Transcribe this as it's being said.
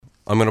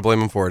I'm going to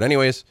blame him for it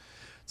anyways.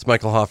 It's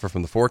Michael Hoffer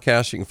from The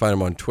Forecast. You can find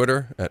him on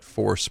Twitter at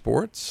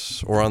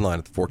 4sports or online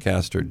at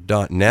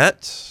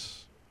theforecaster.net.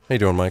 How you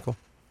doing, Michael?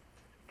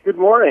 Good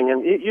morning,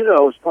 and it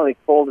was plenty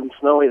cold and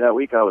snowy that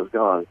week I was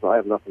gone, so I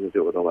have nothing to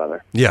do with the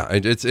weather. Yeah,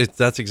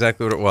 that's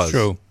exactly what it was.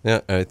 True. Yeah,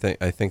 I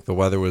think the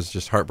weather was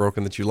just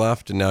heartbroken that you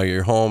left, and now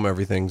you're home.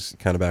 Everything's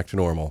kind of back to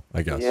normal,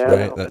 I guess. Yeah,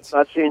 right? It's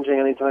not changing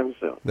anytime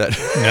soon.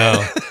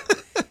 No.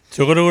 It's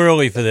a little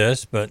early for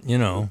this, but,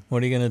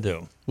 what are you going to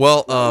do?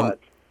 Well,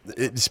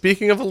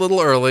 speaking of a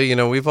little early,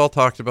 we've all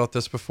talked about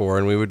this before,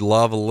 and we would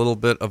love a little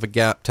bit of a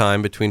gap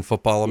time between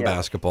football and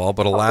basketball.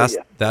 But alas,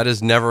 that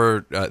is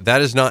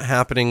not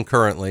happening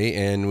currently,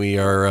 and we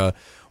are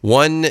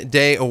 1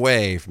 day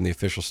away from the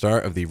official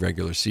start of the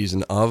regular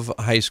season of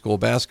high school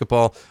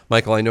basketball.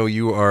 Michael, I know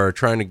you are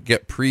trying to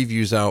get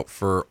previews out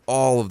for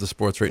all of the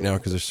sports right now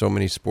because there's so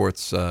many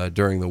sports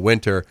during the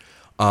winter.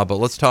 But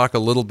let's talk a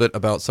little bit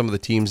about some of the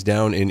teams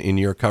down in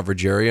your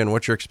coverage area and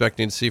what you're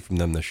expecting to see from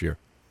them this year.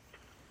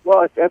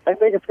 Well, I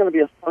think it's going to be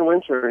a fun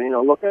winter.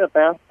 Looking at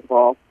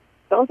basketball,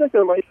 sounds like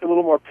there might be a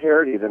little more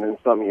parity than in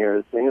some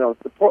years. The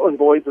Portland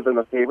boys have been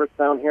the favorites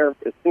down here.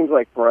 It seems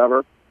like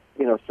forever.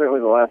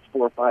 Certainly the last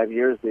 4 or 5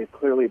 years, they've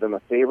clearly been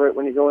the favorite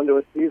when you go into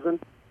a season.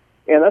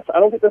 And I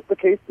don't think that's the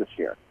case this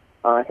year.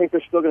 I think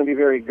they're still going to be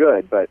very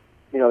good, but,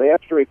 they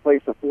have to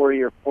replace a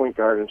 4-year point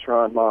guard in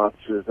Sharon Moss,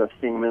 who's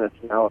seeing minutes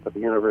now up at the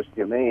University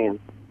of Maine,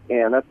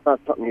 and that's not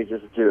something you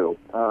just do.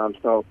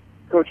 So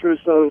Coach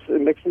Russo's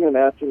mixing and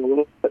matching a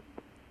little bit.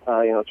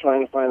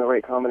 Trying to find the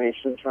right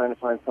combination, trying to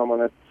find someone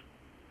that's,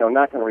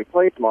 not going to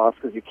replace Moss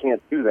because you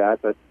can't do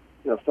that, but,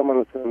 someone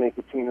that's going to make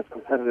the team as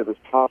competitive as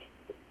possible.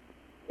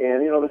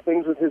 And, the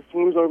things with his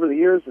teams over the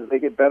years is they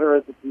get better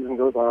as the season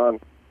goes on,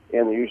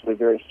 and they're usually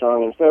very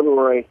strong in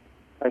February.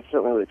 I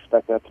certainly would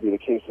expect that to be the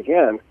case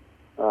again.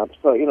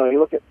 So, you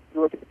look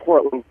at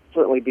Portland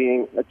certainly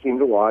being a team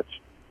to watch.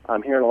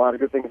 I'm hearing a lot of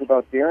good things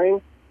about Deering.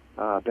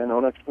 Ben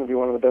Onek's going to be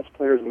one of the best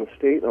players in the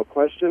state, no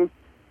question.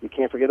 You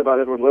can't forget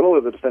about Edward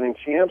Little, the defending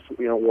champs.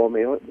 Will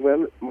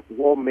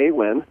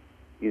Maywin,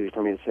 easy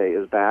for me to say,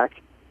 is back,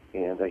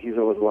 and he's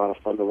always a lot of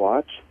fun to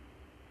watch.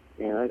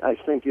 And I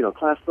think,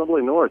 Class AA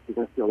North, you're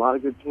going to see a lot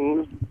of good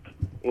teams,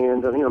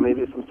 and,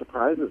 maybe some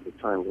surprises as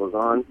time goes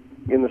on.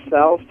 In the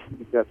South,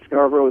 you've got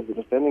Scarborough as the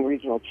defending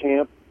regional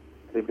champ.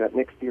 They've got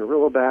Nick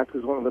Fiorillo back,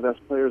 who's one of the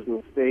best players in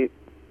the state.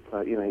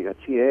 You got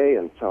TA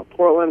and South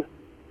Portland,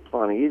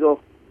 Bonnie Eagle,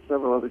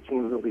 several other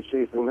teams will be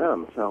chasing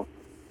them. So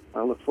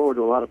I look forward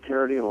to a lot of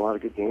parity and a lot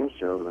of good games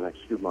here over the next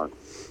few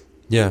months.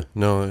 Yeah,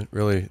 no, there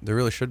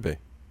really should be.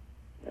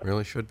 Yeah.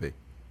 Really should be.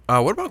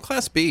 What about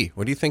Class B?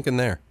 What are you thinking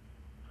there?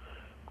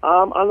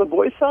 On the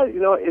boys' side,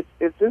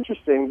 it's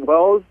interesting.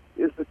 Wells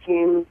is the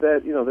team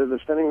that, they're the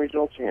defending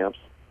regional champs.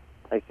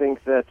 I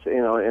think that,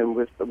 and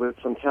with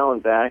some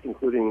talent back,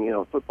 including,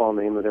 a football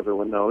name that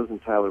everyone knows,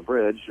 and Tyler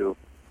Bridge, who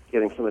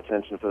getting some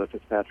attention for the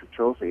Fitzpatrick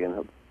Trophy and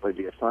he'll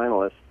be a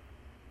finalist.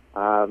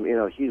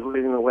 He's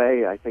leading the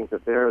way. I think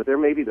that they're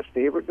maybe the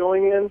favorite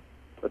going in,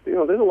 but,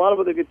 there's a lot of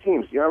other good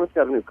teams. Yarmouth's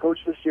got a new coach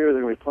this year.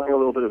 They're going to be playing a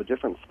little bit of a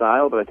different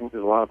style, but I think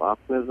there's a lot of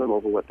optimism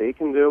over what they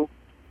can do.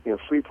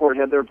 Freeport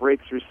had their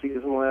breakthrough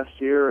season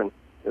last year, and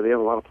they have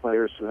a lot of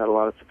players who had a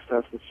lot of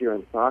success this year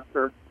in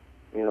soccer.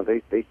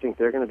 They think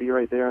they're going to be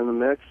right there in the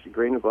mix.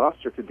 Gray New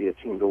Gloucester could be a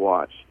team to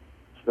watch.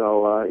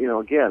 So,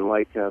 again,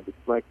 like AA,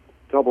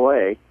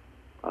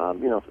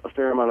 a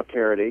fair amount of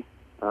parity.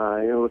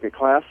 Look at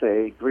Class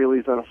A.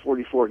 Greeley's on a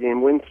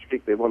 44-game win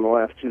streak. They won the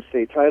last 2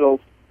 state titles,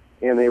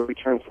 and they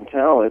returned some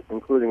talent,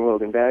 including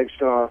Logan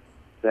Bagshaw,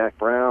 Zach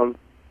Brown.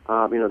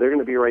 They're going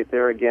to be right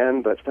there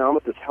again, but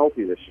Falmouth is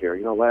healthy this year.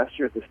 Last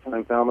year at this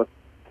time, Falmouth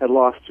had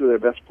lost 2 of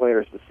their best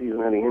players to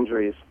season-ending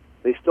injuries.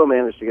 They still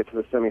managed to get to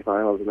the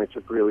semifinals, and they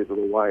took Greeley to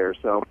the wire.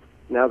 So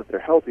now that they're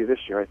healthy this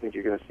year, I think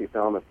you're going to see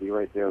Falmouth be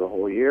right there the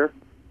whole year.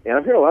 And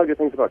I'm hearing a lot of good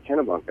things about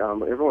Kennebunk.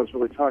 Everyone's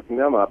really talking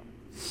them up.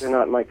 They're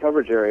not in my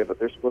coverage area, but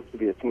they're supposed to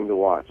be a team to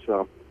watch.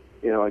 So,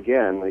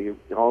 again,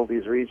 all of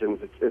these regions,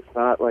 it's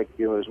not like,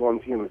 there's one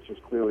team that's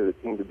just clearly the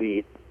team to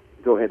beat.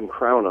 Go ahead and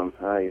crown them.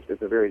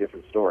 It's a very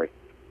different story.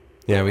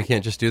 Yeah, we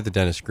can't just do the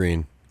Dennis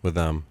Green with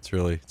them.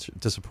 It's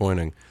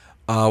disappointing.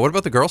 What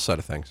about the girls' side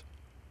of things?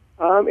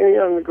 On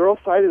the girls'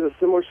 side is a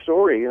similar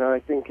story. I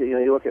think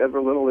you look at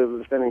Edward Little as the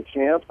defending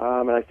champ,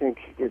 and I think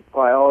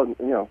by all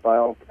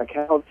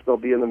accounts they'll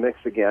be in the mix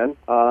again.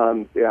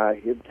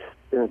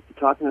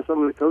 Talking to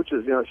some of the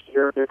coaches,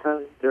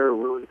 they're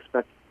really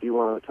expected to be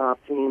one of the top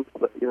teams,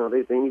 but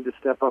they need to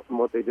step up from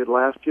what they did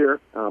last year.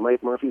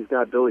 Mike Murphy's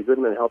got Billy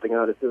Goodman helping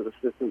out as his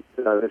assistant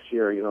this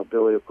year.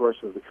 Billy, of course,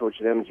 was the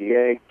coach at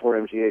MGA before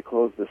MGA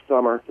closed this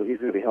summer, so he's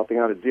going to be helping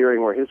out at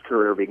Deering, where his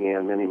career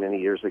began many, many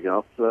years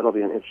ago. So that'll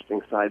be an interesting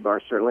sidebar,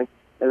 certainly.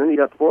 And then you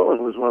got Portland,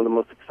 who was one of the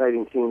most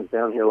exciting teams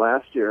down here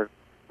last year.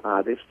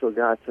 They've still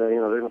got, they're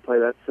going to play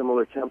that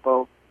similar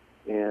tempo,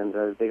 and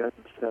they got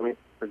the semi.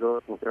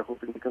 They're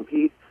hoping to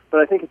compete.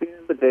 But I think at the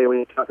end of the day, when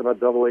you talk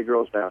about AA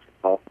girls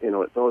basketball,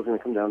 it's always going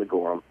to come down to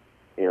Gorham.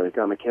 They've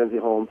got Mackenzie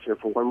Holmes here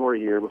for one more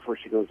year before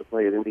she goes to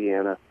play at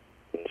Indiana.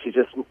 She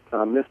just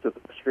missed a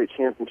straight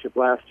championship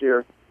last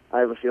year. I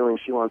have a feeling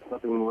she wants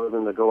nothing more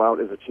than to go out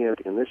as a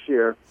champion this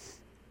year.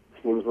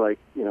 Seems like,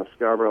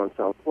 Scarborough and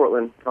South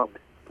Portland, probably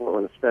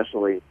Portland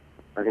especially,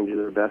 are going to do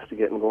their best to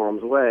get in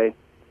Gorham's way.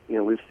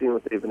 We've seen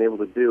what they've been able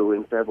to do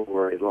in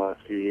February the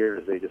last few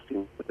years. They just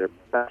seem to put their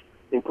best,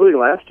 including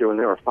last year when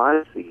they were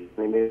 5 seeds.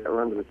 They made that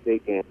run to the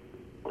state game.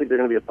 I think they're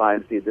going to be a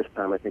 5 seed this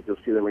time. I think you'll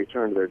see them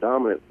return to their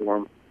dominant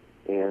form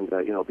and,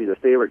 be the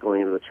favorite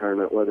going into the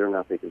tournament, whether or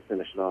not they can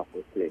finish it off.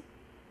 We'll see.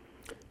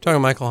 Talking to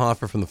Michael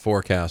Hoffer from The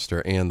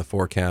Forecaster and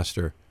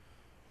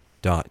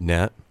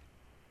theforecaster.net.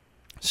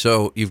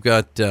 So you've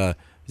got,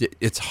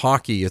 it's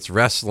hockey, it's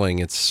wrestling,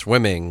 it's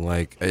swimming.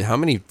 Like, how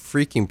many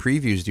freaking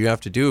previews do you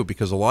have to do?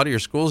 Because a lot of your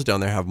schools down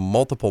there have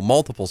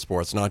multiple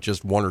sports, not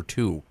just one or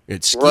two.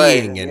 It's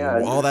skiing and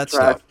all that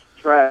stuff.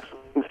 Track,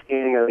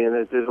 skiing,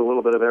 there's a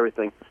little bit of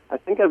everything. I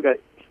think I've got...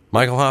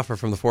 Michael Hoffer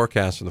from The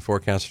Forecaster,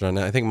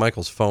 theforecaster.net. I think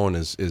Michael's phone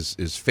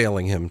is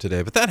failing him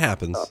today, but that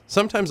happens.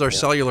 Sometimes our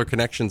cellular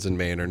connections in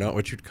Maine are not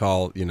what you'd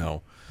call,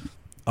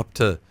 up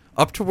to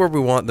where we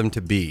want them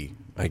to be,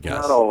 I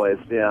guess. Not always,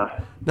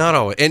 yeah. Not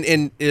always.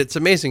 And it's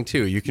amazing,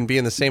 too. You can be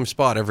in the same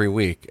spot every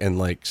week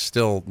and,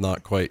 still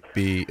not quite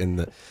be in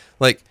the...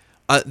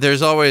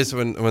 there's always,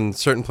 when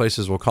certain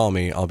places will call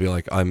me, I'll be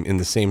like, I'm in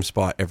the same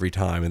spot every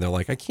time. And they're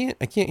like, I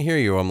can't hear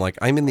you. I'm like,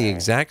 I'm in the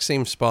exact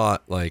same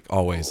spot,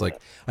 always.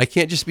 I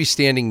can't just be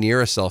standing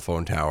near a cell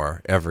phone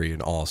tower every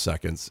and all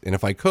seconds. And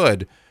if I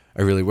could,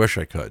 I really wish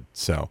I could.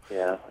 So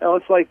yeah. Well,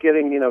 it's like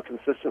getting,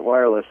 consistent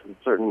wireless in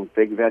certain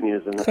big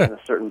venues in a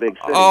certain big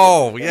city.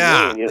 Oh,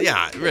 yeah.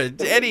 Yeah.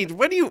 Eddie,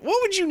 what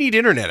would you need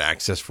internet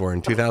access for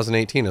in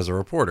 2018 as a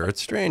reporter?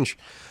 It's strange.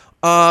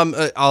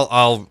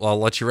 I'll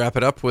let you wrap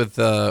it up with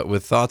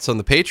thoughts on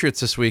the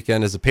Patriots this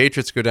weekend as the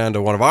Patriots go down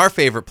to one of our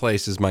favorite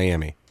places,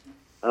 Miami.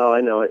 Oh,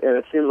 I know, and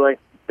it seems like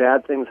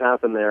bad things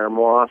happen there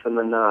more often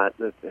than not.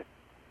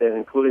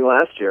 Including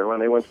last year when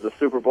they went to the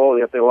Super Bowl,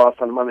 yet they lost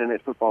on Monday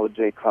Night Football to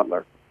Jay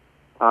Cutler.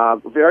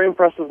 Very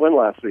impressive win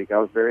last week. I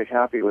was very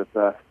happy with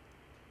the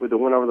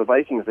win over the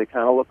Vikings. They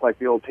kind of looked like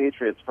the old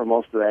Patriots for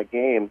most of that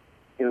game.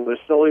 There's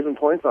still even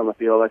points on the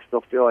field. I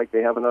still feel like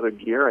they have another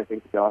gear. I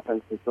think the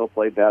offense can still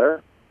play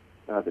better.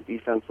 The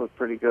defense looked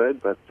pretty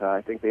good, but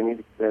I think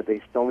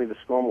they still need to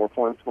score more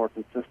points more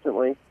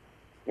consistently,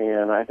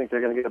 and I think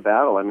they're going to get a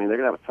battle. They're going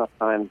to have a tough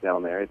time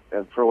down there,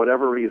 and for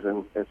whatever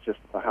reason, it's just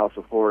a house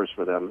of horrors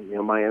for them.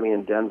 Miami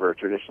and Denver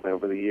traditionally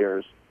over the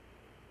years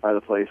are the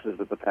places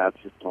that the Pats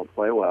just don't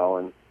play well,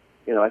 and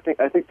I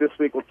think this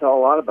week will tell a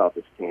lot about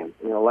this team.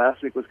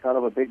 Last week was kind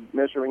of a big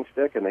measuring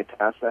stick, and they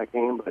passed that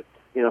game, but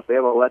if they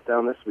have a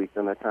letdown this week,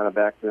 then they're kind of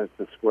back to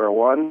square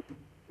one.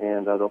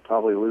 And they'll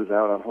probably lose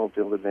out on home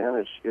field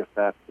advantage if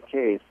that's the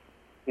case.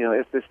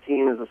 If this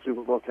team is a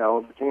Super Bowl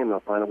caliber team,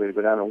 they'll find a way to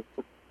go down.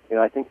 And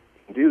I think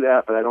they can do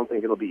that, but I don't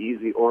think it'll be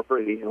easy or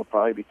pretty. It'll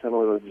probably be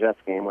similar to the Jets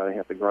game where they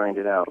have to grind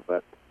it out.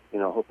 But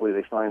hopefully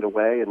they find a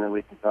way, and then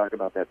we can talk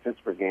about that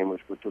Pittsburgh game,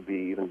 which will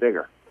be even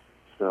bigger.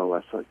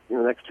 So the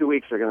next 2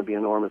 weeks are going to be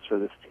enormous for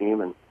this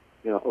team, and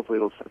hopefully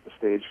it'll set the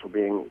stage for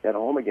being at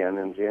home again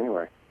in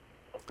January.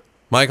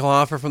 Michael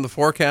Hoffer from The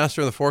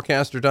Forecaster and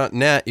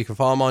theforecaster.net. You can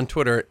follow him on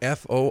Twitter at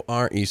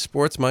FORE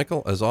Sports.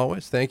 Michael, as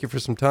always, thank you for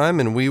some time,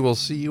 and we will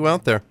see you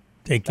out there.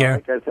 Take care. All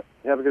right, guys.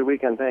 Have a good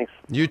weekend. Thanks.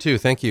 You too.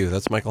 Thank you.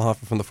 That's Michael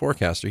Hoffer from The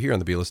Forecaster here on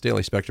the Belis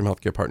Daily Spectrum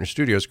Healthcare Partner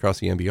Studios across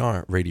the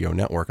NBR Radio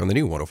Network on the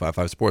new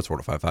 105.5 Sports,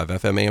 105.5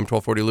 FM, AM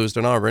 1240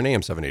 Lewiston, Auburn,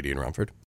 AM 780 in Romford.